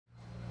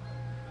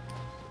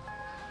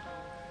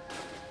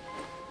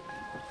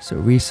So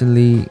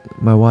recently,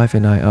 my wife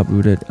and I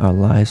uprooted our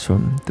lives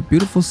from the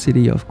beautiful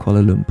city of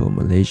Kuala Lumpur,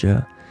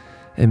 Malaysia,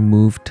 and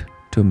moved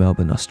to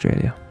Melbourne,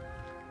 Australia.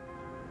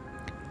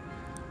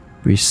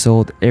 We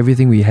sold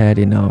everything we had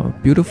in our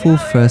beautiful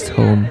first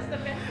home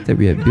that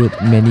we had built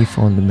many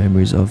fond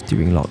memories of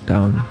during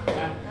lockdown.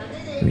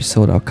 We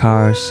sold our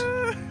cars,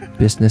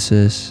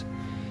 businesses,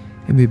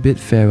 and we bid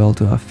farewell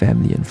to our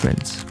family and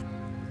friends.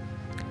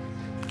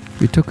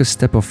 We took a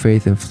step of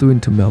faith and flew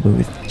into Melbourne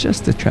with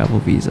just a travel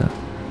visa,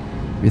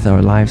 with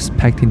our lives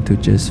packed into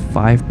just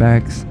 5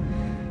 bags,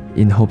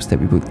 in hopes that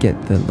we would get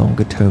the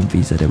longer term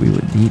visa that we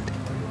would need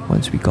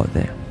once we got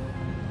there.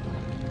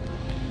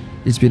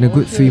 It's been a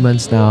good 3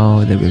 months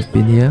now that we've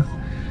been here,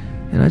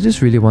 and I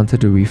just really wanted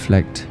to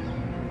reflect,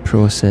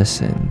 process,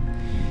 and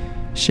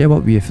share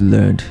what we have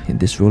learned in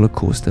this roller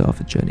coaster of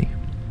a journey.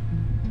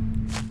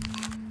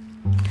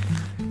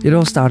 It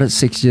all started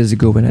 6 years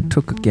ago when I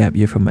took a gap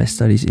year from my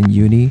studies in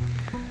uni.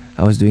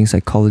 I was doing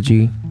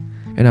psychology,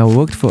 and I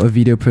worked for a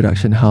video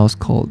production house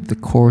called The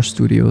Core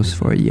Studios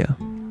for a year.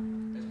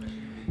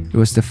 It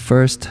was the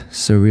first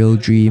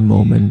surreal dream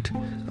moment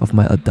of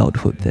my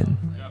adulthood then.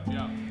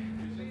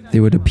 They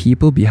were the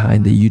people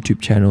behind the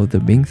YouTube channel The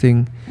Ming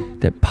Thing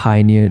that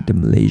pioneered the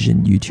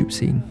Malaysian YouTube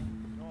scene.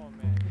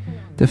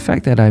 The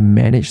fact that I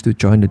managed to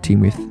join the team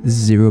with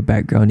zero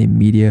background in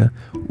media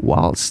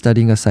while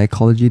studying a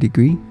psychology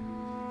degree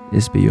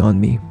is beyond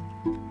me.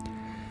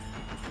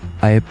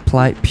 I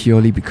applied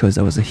purely because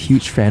I was a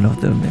huge fan of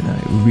them and I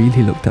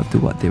really looked up to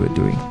what they were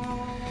doing.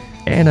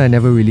 And I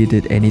never really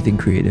did anything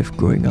creative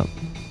growing up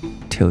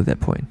till that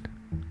point.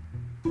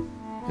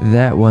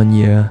 That 1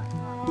 year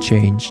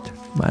changed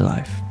my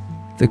life.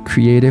 The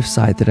creative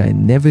side that I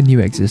never knew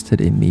existed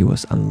in me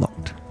was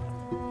unlocked.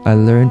 I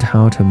learned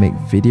how to make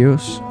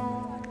videos,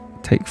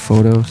 take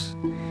photos,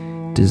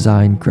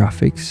 design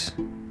graphics,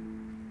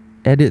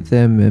 edit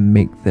them and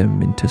make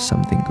them into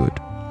something good.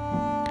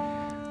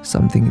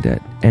 Something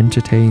that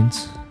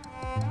entertains,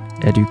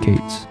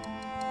 educates,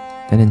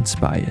 and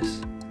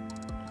inspires.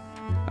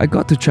 I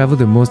got to travel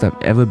the most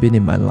I've ever been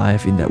in my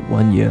life in that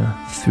 1 year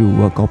through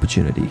work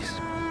opportunities.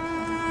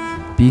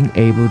 Being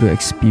able to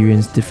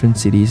experience different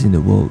cities in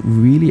the world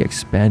really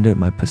expanded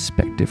my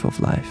perspective of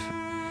life,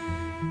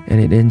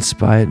 and it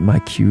inspired my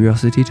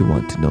curiosity to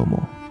want to know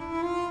more.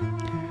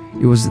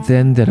 It was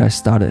then that I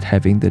started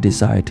having the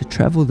desire to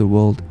travel the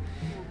world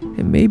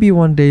and maybe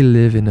one day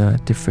live in a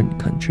different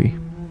country.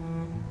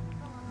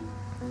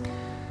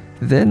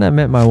 Then I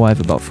met my wife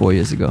about 4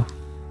 years ago.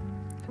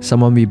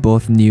 Someone we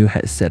both knew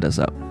had set us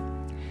up.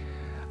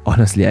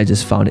 Honestly, I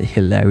just found it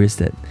hilarious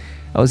that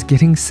I was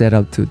getting set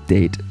up to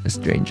date a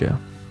stranger.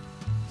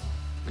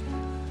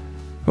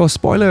 Well,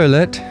 spoiler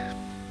alert,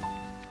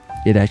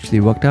 it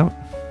actually worked out.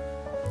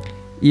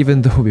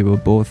 Even though we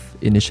were both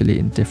initially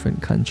in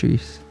different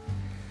countries.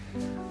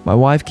 My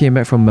wife came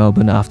back from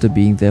Melbourne after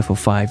being there for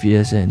 5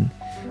 years and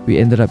we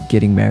ended up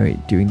getting married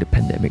during the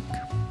pandemic.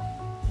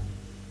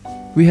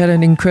 We had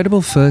an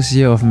incredible first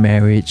year of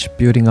marriage,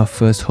 building our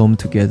first home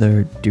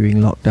together during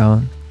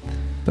lockdown.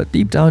 But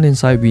deep down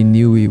inside we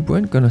knew we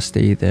weren't gonna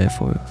stay there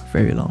for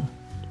very long.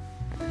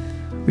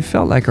 We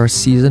felt like our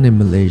season in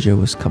Malaysia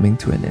was coming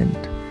to an end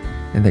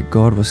and that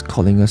God was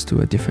calling us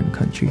to a different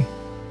country.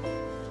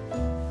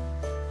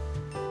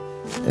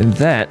 And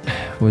that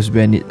was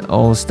when it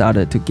all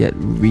started to get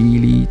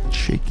really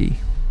tricky.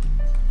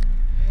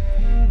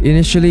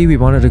 Initially, we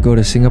wanted to go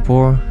to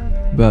Singapore,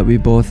 but we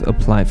both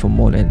applied for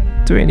more than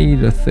 20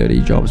 to 30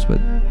 jobs but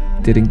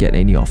didn't get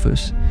any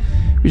offers,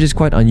 which is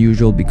quite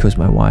unusual because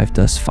my wife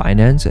does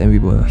finance and we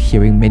were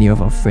hearing many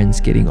of our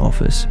friends getting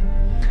offers.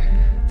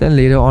 Then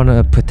later on,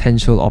 a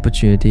potential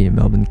opportunity in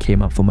Melbourne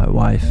came up for my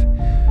wife.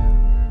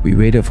 We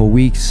waited for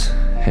weeks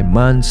and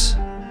months,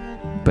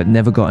 but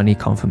never got any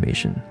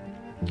confirmation.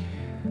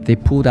 They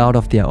pulled out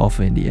of their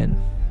offer in the end.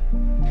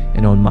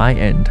 And on my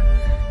end,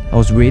 I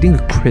was waiting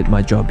to quit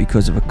my job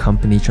because of a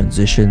company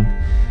transition,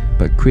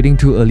 but quitting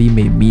too early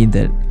may mean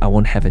that I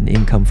won't have an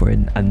income for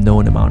an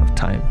unknown amount of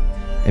time.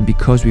 And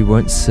because we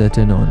weren't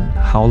certain on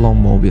how long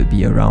more we'll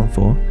be around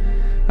for,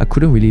 I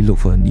couldn't really look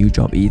for a new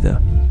job either.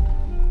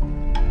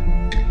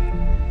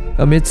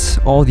 Amidst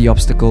all the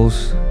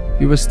obstacles,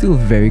 we were still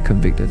very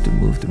convicted to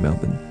move to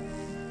Melbourne.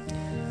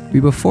 We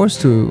were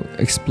forced to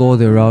explore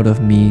the route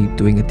of me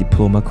doing a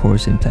diploma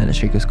course in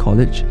Planetshakers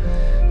College,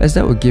 as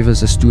that would give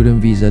us a student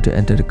visa to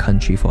enter the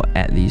country for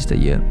at least a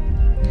year.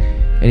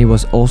 And it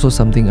was also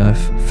something I've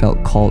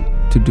felt called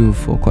to do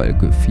for quite a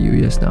good few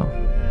years now.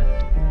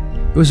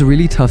 It was a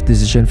really tough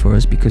decision for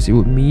us because it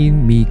would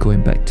mean me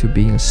going back to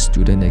being a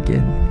student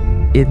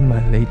again in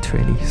my late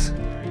 20s.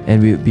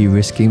 And we would be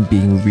risking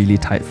being really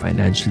tight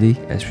financially,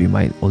 as we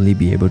might only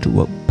be able to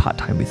work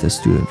part-time with a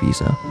student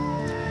visa.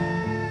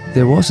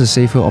 There was a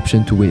safer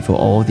option to wait for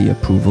all the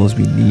approvals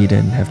we need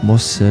and have more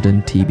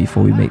certainty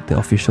before we make the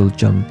official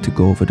jump to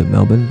go over to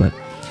Melbourne, but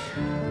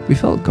we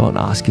felt God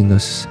asking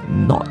us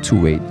not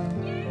to wait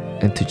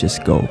and to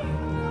just go.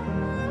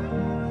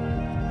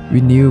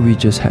 We knew we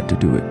just had to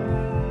do it.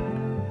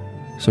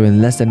 So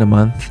in less than a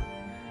month,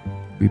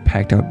 we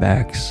packed our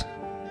bags,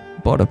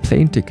 bought a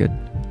plane ticket,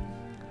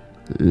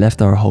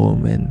 left our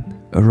home and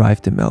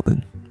arrived in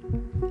Melbourne.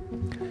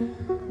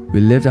 We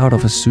lived out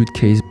of a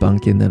suitcase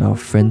bunk in at our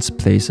friends'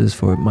 places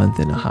for a month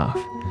and a half,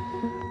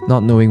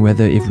 not knowing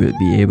whether if we would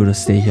be able to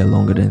stay here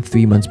longer than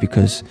 3 months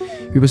because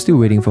we were still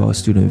waiting for our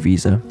student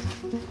visa.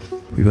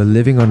 We were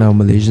living on our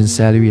Malaysian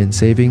salary and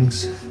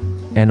savings,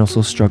 and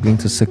also struggling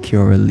to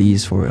secure a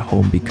lease for a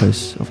home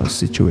because of our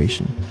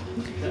situation.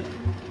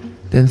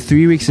 Then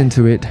 3 weeks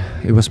into it,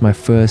 it was my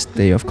first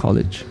day of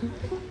college.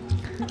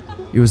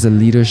 It was a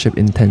leadership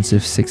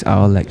intensive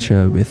 6-hour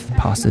lecture with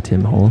Pastor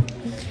Tim Hall.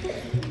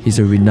 He's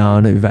a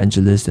renowned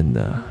evangelist and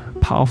a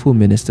powerful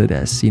minister that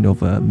has seen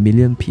over 1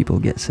 million people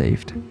get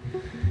saved.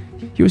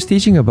 He was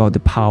teaching about the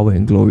power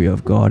and glory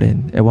of God,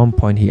 and at one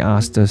point he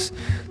asked us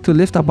to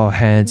lift up our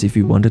hands if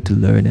we wanted to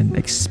learn and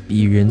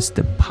experience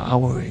the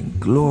power and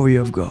glory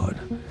of God.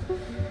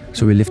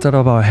 So we lifted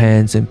up our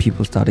hands and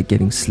people started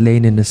getting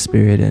slain in the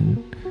spirit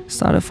and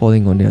started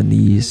falling on their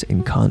knees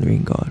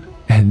encountering God.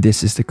 And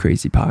this is the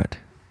crazy part.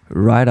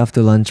 Right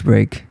after lunch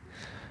break,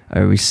 I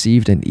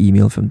received an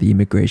email from the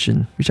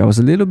immigration, which I was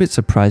a little bit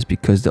surprised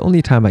because the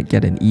only time I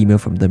get an email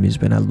from them is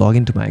when I log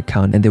into my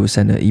account and they will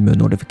send an email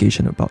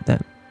notification about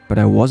that. But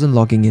I wasn't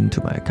logging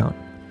into my account.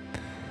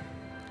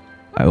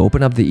 I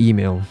opened up the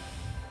email.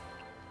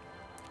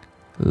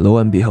 Lo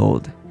and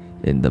behold,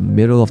 in the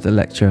middle of the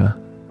lecture,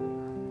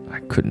 I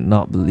could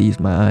not believe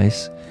my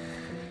eyes.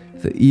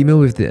 The email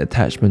with the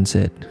attachment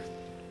said,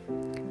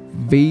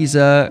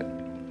 "Visa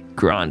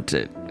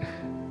granted."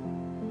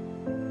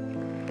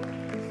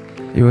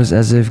 It was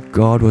as if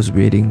God was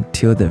waiting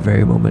till that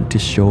very moment to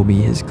show me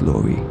His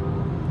glory.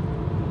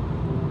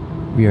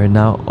 We are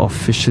now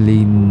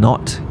officially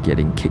not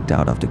getting kicked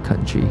out of the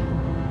country.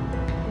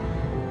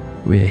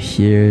 We're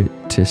here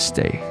to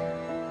stay.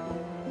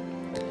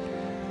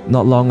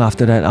 Not long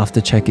after that,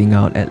 after checking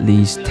out at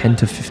least 10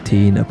 to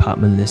 15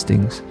 apartment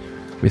listings,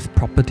 with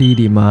property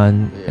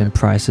demand and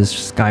prices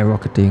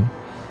skyrocketing,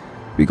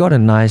 we got a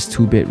nice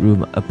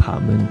 2-bedroom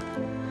apartment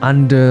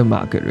under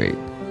market rate.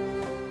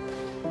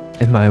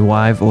 And my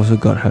wife also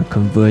got her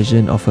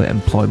conversion of her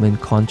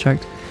employment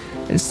contract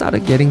and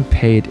started getting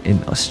paid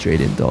in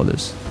Australian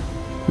dollars,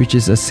 which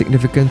is a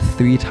significant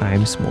 3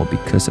 times more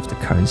because of the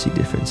currency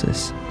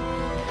differences.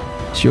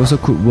 She also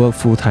could work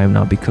full-time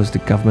now because the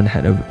government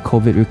had a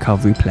COVID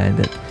recovery plan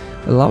that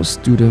allows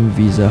student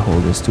visa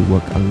holders to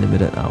work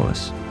unlimited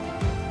hours.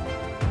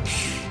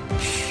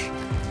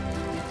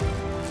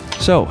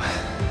 So,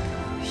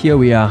 here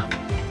we are,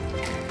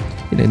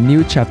 in a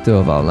new chapter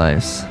of our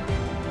lives.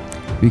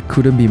 We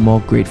couldn't be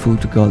more grateful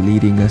to God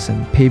leading us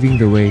and paving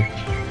the way,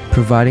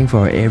 providing for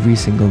our every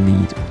single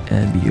need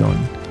and beyond.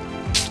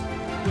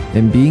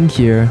 And being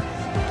here,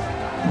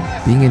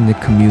 being in the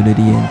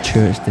community and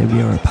church that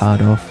we are a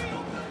part of,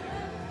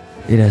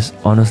 it has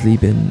honestly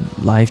been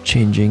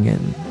life-changing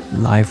and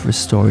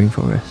life-restoring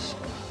for us.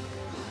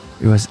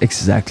 It was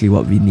exactly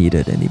what we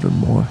needed and even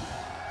more.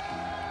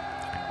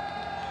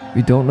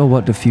 We don't know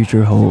what the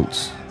future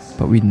holds,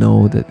 but we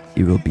know that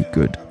it will be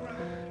good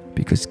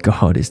because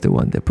God is the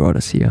one that brought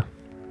us here.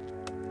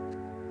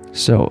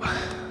 So,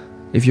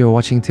 if you're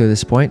watching till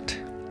this point,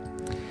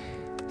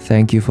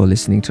 thank you for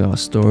listening to our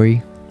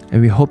story,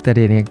 and we hope that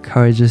it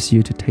encourages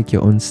you to take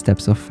your own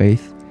steps of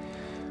faith,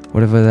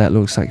 whatever that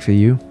looks like for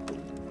you.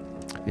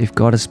 If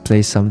God has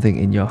placed something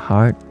in your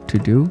heart to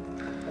do,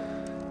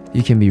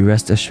 you can be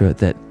rest assured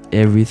that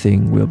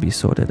everything will be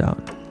sorted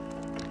out.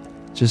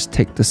 Just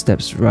take the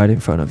steps right in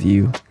front of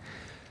you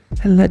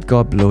and let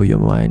God blow your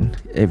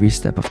mind every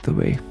step of the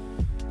way.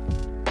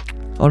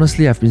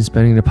 Honestly, I've been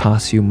spending the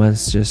past few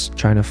months just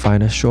trying to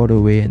find a shorter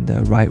way and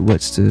the right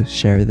words to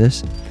share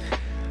this,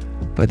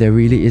 but there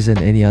really isn't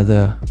any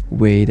other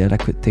way that I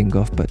could think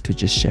of but to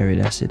just share it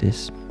as it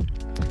is.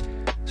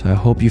 So I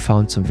hope you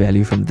found some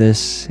value from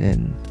this,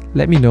 and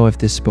let me know if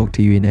this spoke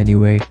to you in any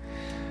way.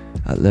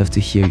 I'd love to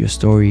hear your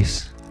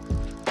stories.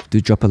 Do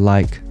drop a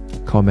like,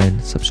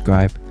 comment,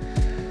 subscribe,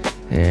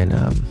 and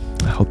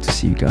I hope to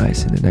see you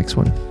guys in the next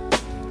one.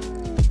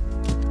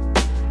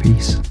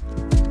 Peace.